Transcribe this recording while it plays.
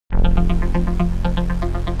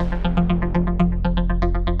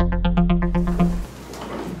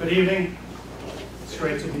Good evening. It's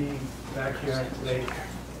great to be back here today.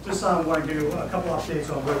 Just want to give you a couple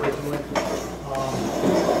updates on what we're doing.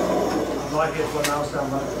 I'm not here to announce that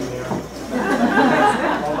I'm running for mayor.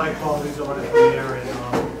 All my colleagues are running for mayor,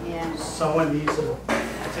 and someone needs to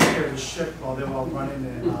take care of the ship while they're all running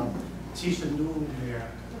and teach the new mayor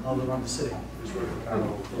how to run the city.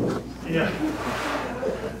 Yeah.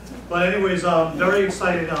 But anyways, very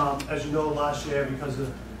excited, as you know, last year because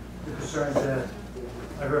of the concerns that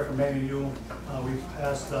I heard from many of you. We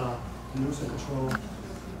passed the nuisance control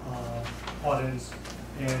ordinance,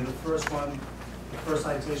 and the first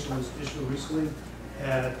citation was issued recently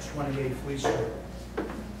at 28 Fleet Street.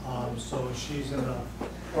 So she's in the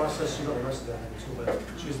process, she got arrested too, but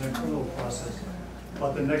she's in the criminal process.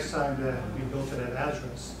 But the next time that we go to that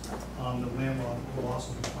address, the landlord will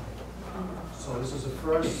also be fined. So this is the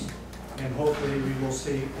first, and hopefully we will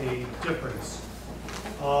see a difference.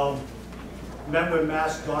 Met with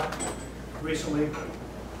MassDOT recently,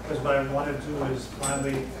 because what I want to do is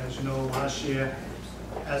finally, as you know, last year,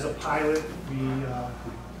 as a pilot, we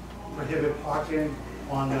prohibit parking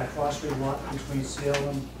on that cross-street lot between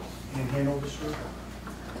Salem and Hanover Street.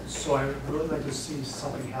 So I would really like to see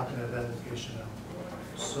something happen at that location now.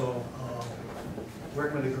 So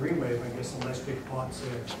working with the Greenway, we're going to get some nice big pots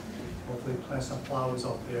there. Hopefully plant some flowers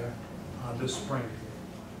out there this spring.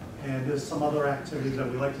 And there's some other activities that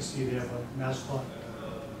we like to see there, but MassDOT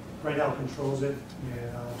right now controls it.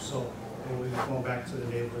 And so we'll be going back to the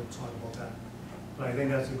neighborhood to talk about that. But I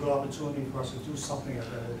think that's a good opportunity for us to do something at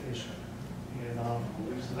that location. And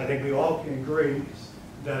I think we all can agree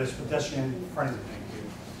that it's pedestrian friendly.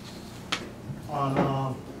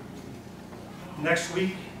 On next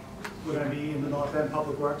week, we're going to be in the North End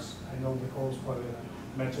Public Works. I know Nicole's probably going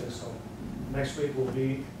to mention it, so next week we'll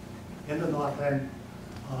be in the North End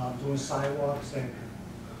doing sidewalks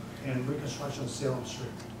and reconstruction of Salem Street.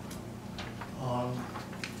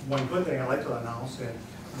 One good thing I'd like to announce, and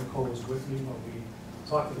Nicole was with me when we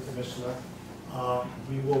talked to the commissioner,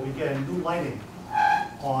 we will be getting new lighting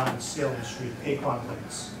on Salem Street, Acorn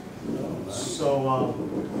lights. So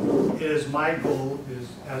it is my goal, is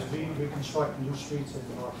as we reconstruct new streets in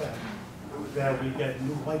the North End, that we get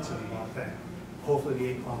new lights in the North End, hopefully the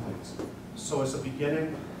Acorn lights. So it's a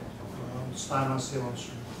beginning, starting on Salem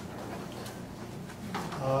Street.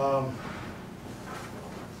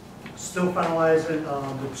 Still finalizing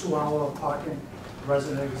the 2-hour parking,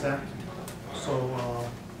 resident exempt. So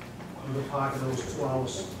we're parking those 2-hour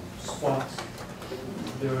spots.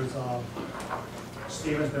 There's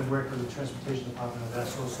Stephen's been working with the transportation department on that,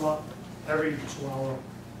 so it's not every 2-hour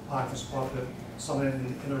parking spot, but some in the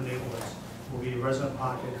inner neighborhoods will be resident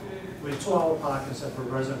parking. We have 2-hour parking except for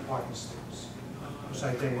resident parking stops, which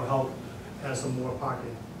I think will help add some more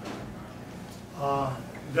parking.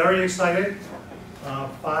 Very excited.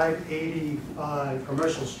 585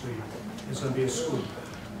 Commercial Street is going to be a school,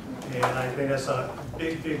 and I think that's a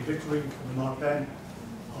big victory for the North End,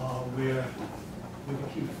 where we can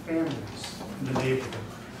keep families in the neighborhood.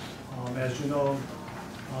 As you know,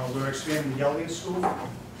 we're expanding the Elliott School,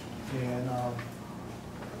 and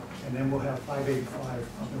then we'll have 585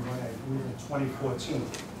 up and running, I believe, in 2014.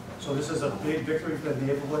 So this is a big victory for the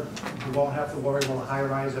neighborhood. We won't have to worry about a high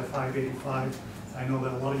rise at 585. I know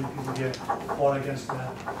that a lot of you people get fought against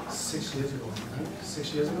that 6 years ago, right?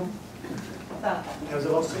 6 years ago? It was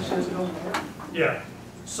about 6 years ago? Yeah.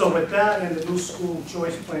 So with that and the new school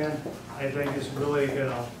choice plan, I think it's really going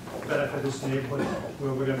to benefit this neighborhood,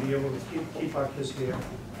 where we're going to be able to keep our kids here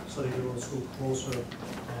so they can go to school closer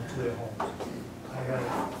to their homes. I had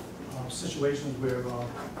situations where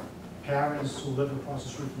parents who live across the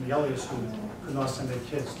street from the Elliott School could not send their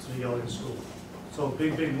kids to the Elliott School. So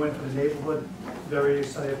big win for the neighborhood. Very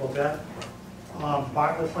excited about that.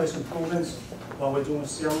 Bartlett Place improvements. While we're doing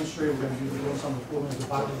Salem Street, we're going to be doing some improvements to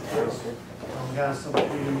Bartlett Place. We got some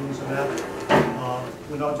meetings of that.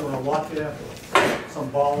 We're not doing a lot there. Some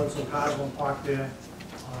bollards and cars won't park there.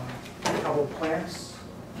 A couple of plants.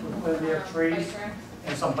 We're planting there, trees,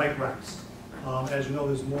 and some bike racks. As you know,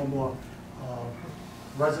 there's more and more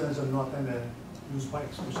residents of North End that use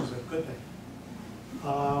bikes, which is a good thing.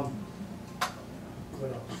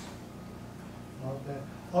 What else? Not that.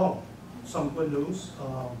 Oh, some good news.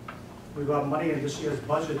 We got money in this year's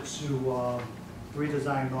budget to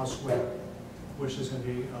redesign North Square, which is going to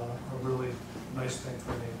be a really nice thing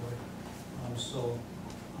for the neighborhood. So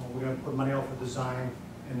we're going to put money out for design,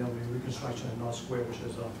 and then we'll be reconstruction of North Square, which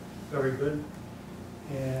is very good.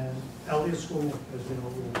 And Elliott School is going to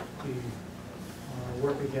be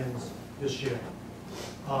work again this year.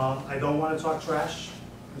 I don't want to talk trash,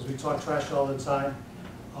 because we talk trash all the time.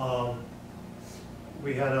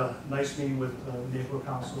 We had a nice meeting with the neighborhood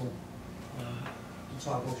council to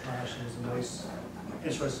talk about trash. It was a nice,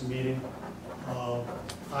 interesting meeting.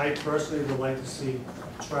 I personally would like to see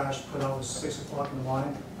trash put out at 6 o'clock in the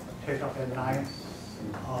morning, pick up at 9.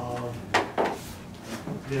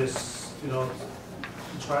 This, you know,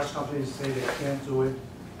 the trash companies say they can't do it.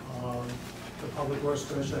 The Public Works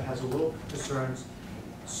Commissioner has a little concerns,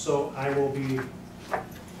 so I will be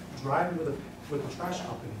driving with the trash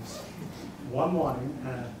companies one morning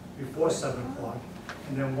before 7 o'clock,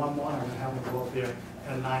 and then one morning I have them go up there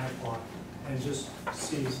at 9 o'clock and just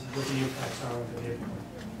see what the impacts are of the neighborhood.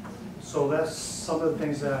 So that's some of the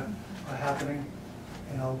things that are happening.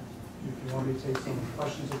 You know, if you want me to take some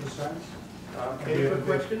questions or concerns. Any quick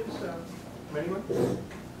questions from anyone?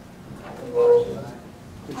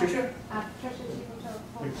 Patricia? Patricia, you can tell,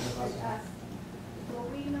 will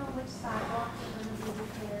we know which sidewalks are going to be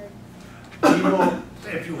repaired? We will,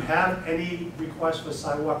 if you have any requests for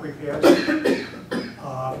sidewalk repairs,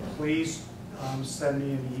 please send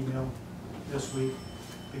me an email this week,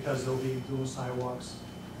 because they'll be doing sidewalks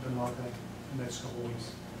in the north end in the next couple of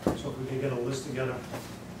weeks. So if we can get a list together,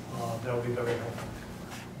 that would be very helpful.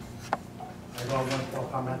 I got one for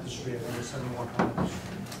Parmenter Street, I think it's 71 Parmenter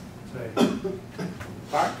Street today.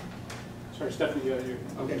 Bart? Sorry, Stephanie, you're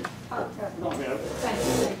okay. Oh, No, yeah.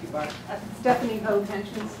 thank you, Bart. Stephanie Ho,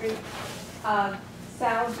 Tension Street.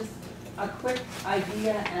 Sal, just a quick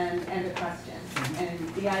idea and a question. And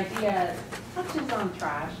the idea touches on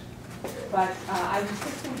trash, but I was just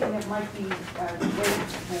thinking it might be great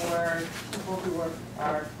for people who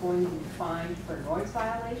are going to be fined for noise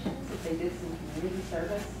violations if they did some community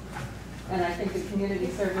service. And I think the community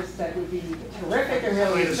service that would be terrific and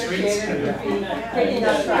really appreciated would be picking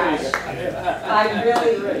up trash. I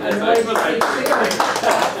really annoyed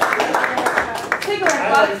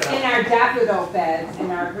cigarette butts in our daffodil beds in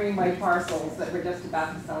our greenway parcels that we're just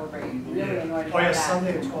about to celebrate. Really annoyed about that. Oh yeah,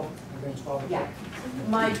 Sunday at 12. Yeah.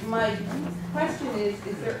 My question is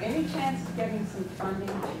there any chance of getting some funding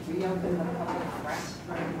to reopen the public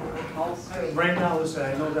restroom Hull Street? Right now, listen,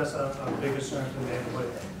 I know that's a big concern for the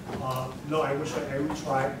neighborhood. No, I wish I would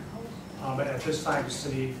try. But at this time, the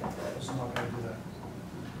city is not going to do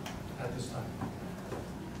that. At this time.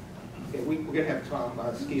 Okay, we're going to have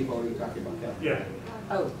Tom Ski already talking about that. Yeah.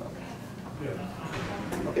 Oh, okay.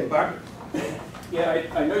 Yeah. Okay, Bart? Yeah,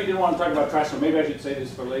 I know you didn't want to talk about trash, so maybe I should say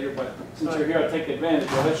this for later, but since you're here, I'll take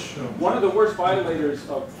advantage of it. Sure. One of the worst violators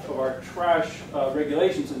of our trash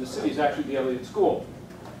regulations in the city is actually the Elliott School.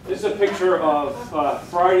 This is a picture of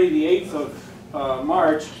Friday the 8th of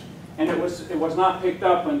March, and it was not picked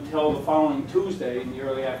up until the following Tuesday in the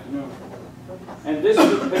early afternoon. And this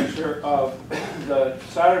is a picture of the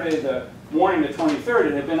Saturday, the morning, the 23rd.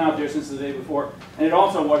 It had been out there since the day before, and it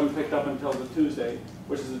also wasn't picked up until the Tuesday,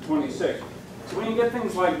 which is the 26th. So when you get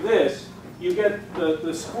things like this, you get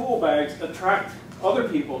the school bags attract other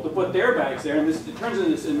people to put their bags there, and it turns into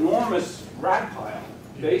this enormous rat pile,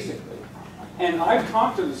 basically. And I've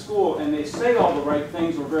talked to the school, and they say all the right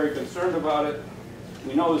things. We're very concerned about it.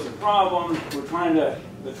 We know there's a problem. We're trying to,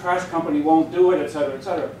 the trash company won't do it, et cetera, et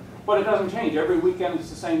cetera. But it doesn't change. Every weekend it's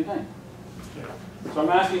the same thing. So I'm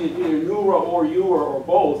asking if either NEWRA or you or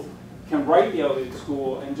both can write the Elliott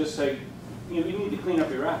School and just say, you need to clean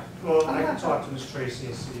up your act. Well, I can talk to Ms. Tracy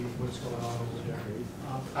and see what's going on over there.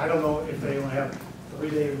 I don't know if they only have 3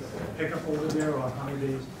 days pickup over there or how many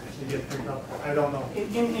days they get picked up. I don't know.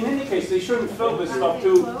 In any case, they shouldn't fill this stuff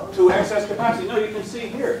to excess capacity. No, you can see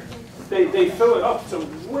here. They fill it up to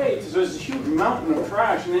way, so there's a huge mountain of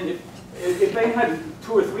trash, and then if they had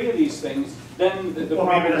 2 or 3 of these things, then the well,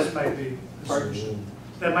 problem maybe that might be the solution.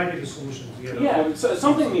 That might be the solution to get it. Yeah, so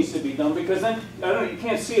something needs to be done, because then, I don't know, you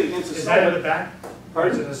can't see it against the Is side. that in the back? Or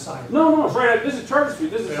is it the side? No, it's right, this is Charter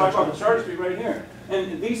Street, this is the sidewalk of Charter Street right here.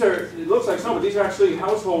 And these are, it looks like snow, but these are actually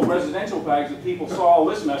household residential bags that people saw all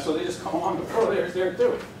this mess, so they just come along the floor there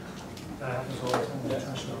too. That happens all the time in the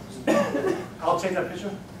trash office. I'll take that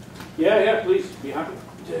picture. Yeah, please, be happy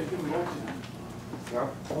to give them more to them.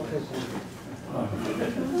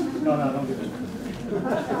 No, don't do it.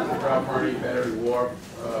 Rob Hardy, Battery Wharf.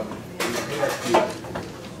 You have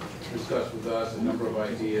to discuss with us a number of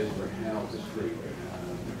ideas for Hanover Street.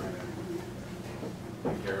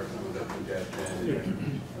 Take care of some of the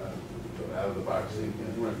congestion, out of the box thinking.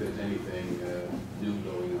 I wonder if there's anything new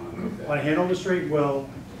going on with that. On Hanover Street, well,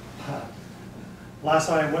 last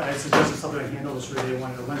time I suggested something on Hanover Street, they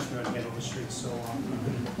wanted a lunchroom on Hanover Street, so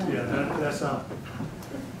yeah, that's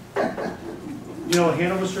you know,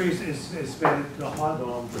 Hanover Street has been the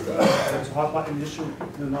it's a hot button issue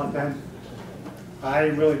in the North End. I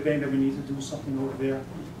really think that we need to do something over there.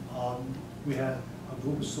 We had a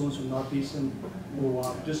group of students from Northeastern who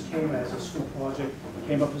just came as a school project,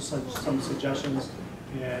 came up with some suggestions,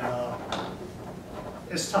 and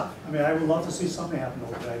it's tough. I mean, I would love to see something happen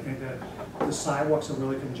over there. I think that the sidewalks are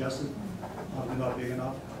really congested, they're not big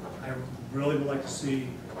enough. I really would like to see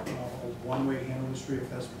a one-way handle the street if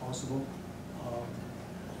that's possible.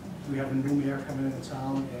 We have a new mayor coming into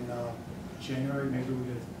town in January, maybe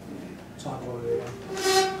we could talk about it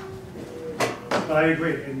again. But I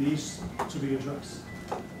agree, it needs to be addressed.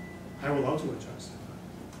 I would love to address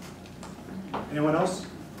it. Anyone else?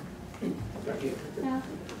 Yeah.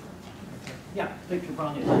 Yeah, Victor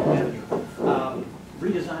Brown, Avenue.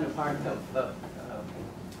 Redesign of part of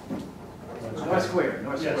North Square,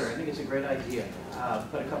 North Yes. Square. I think it's a great idea.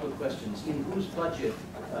 But a couple of questions. In whose budget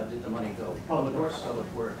did the money go? Public Works.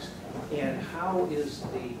 Public Works. And how is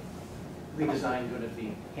the redesign going to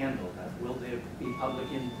be handled? Will there be public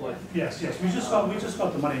input? Yes, we just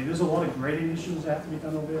got the money. There's a lot of grading issues that have to be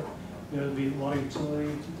done over there. There'll be a lot of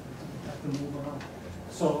utility to have to move around.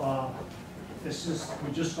 So it's just,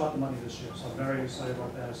 we just got the money this year, so I'm very excited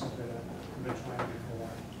about that. It's something that we've been trying to do for a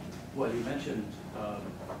while. Well, you mentioned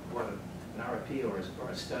what an RFP or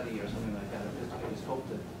a study or something like that. I just hope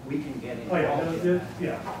that we can get Oh, involved in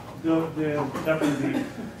that. There'll definitely be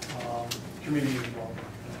community involvement.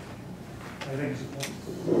 I think it's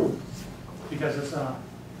important because it's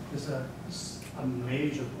a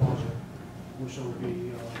major project, which will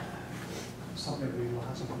be something that will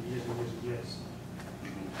last for years and years and years.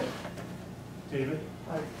 David?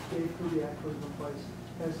 Hi, Dave Kubiak, Cleveland Place.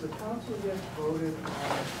 Has the council yet voted on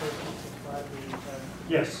purchasing 585?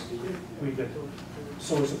 Yes, we did.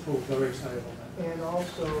 So it's approved. Very excited about that. And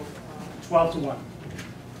also, 12 to 1.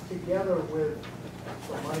 together with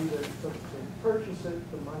the money that took to purchase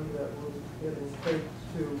it, the money that it will take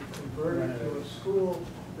to convert it to a school,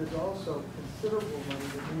 there's also considerable money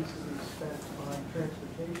that needs to be spent on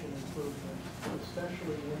transportation improvements,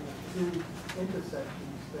 especially in the two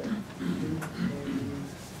intersections that students may be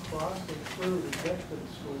crossing through to get to the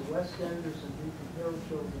school. West Enders and Beacon Hill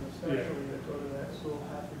children especially that go to that school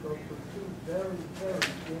have to go through two very, very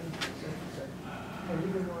dangerous intersections. And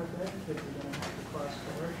even North End kids are going to have to cross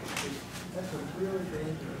Commercial Street. That's a really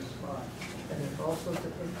dangerous spot. And there's all sorts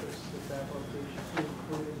of interests at that location too,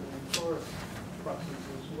 including the tourist buses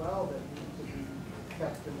as well that need to be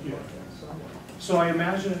kept in the North End somewhere. So I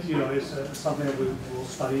imagine, it's something that we will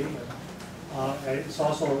study. And it's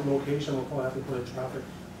also a location we'll probably have to put a traffic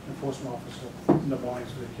enforcement officer in the morning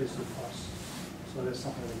so the kids can cross. So that's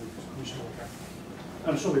something that we should look at.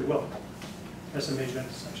 I'm sure we will. That's a major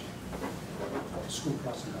intersection. School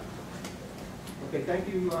crossing. Okay, thank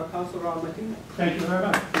you, Councilor LaMattina. Thank you very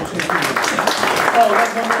much. Appreciate it. Oh,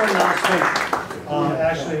 one more announcement.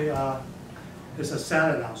 Actually, it's a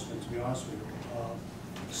sad announcement, to be honest with you.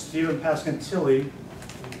 Stephen Pascantilli,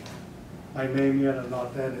 my main man at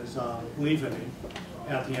North End, is leaving me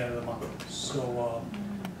at the end of the month. So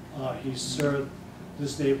he served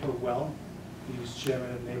this neighborhood well. He's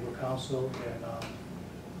chairman of the neighborhood council, and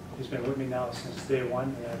he's been with me now since day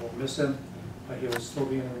one, and I will miss him. But he will still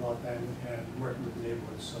be in the North End and working with the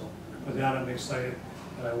neighborhood. So for that, I'm excited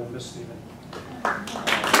that I will miss Stephen.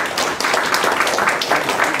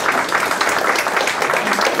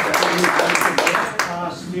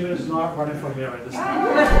 Stephen is not running for mayor at this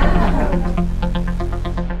time.